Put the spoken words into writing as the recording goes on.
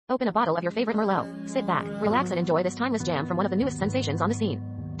Open a bottle of your favorite Merlot. Sit back, relax and enjoy this timeless jam from one of the newest sensations on the scene.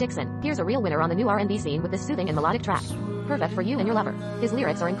 DIXSON, here's a real winner on the new R&B scene with this soothing and melodic track. Perfect for you and your lover. His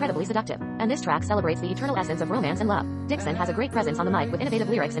lyrics are incredibly seductive, and this track celebrates the eternal essence of romance and love. DIXSON has a great presence on the mic with innovative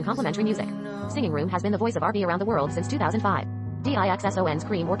lyrics and complimentary music. Singing Room has been the voice of R&B around the world since 2005. DIXSON's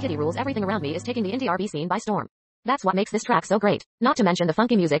Cream or Kitty Rules Everything Around Me is taking the indie R&B scene by storm. That's what makes this track so great, not to mention the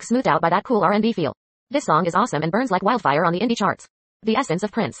funky music smoothed out by that cool R&B feel. This song is awesome and burns like wildfire on the indie charts. The essence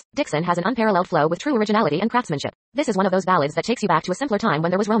of Prince, DIXSON has an unparalleled flow with true originality and craftsmanship. This is one of those ballads that takes you back to a simpler time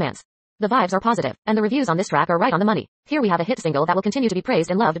when there was romance. The vibes are positive, and the reviews on this track are right on the money. Here we have a hit single that will continue to be praised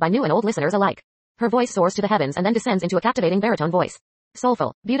and loved by new and old listeners alike. Her voice soars to the heavens and then descends into a captivating baritone voice.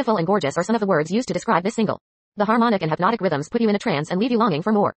 Soulful, beautiful and gorgeous are some of the words used to describe this single. The harmonic and hypnotic rhythms put you in a trance and leave you longing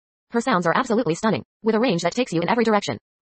for more. Her sounds are absolutely stunning, with a range that takes you in every direction.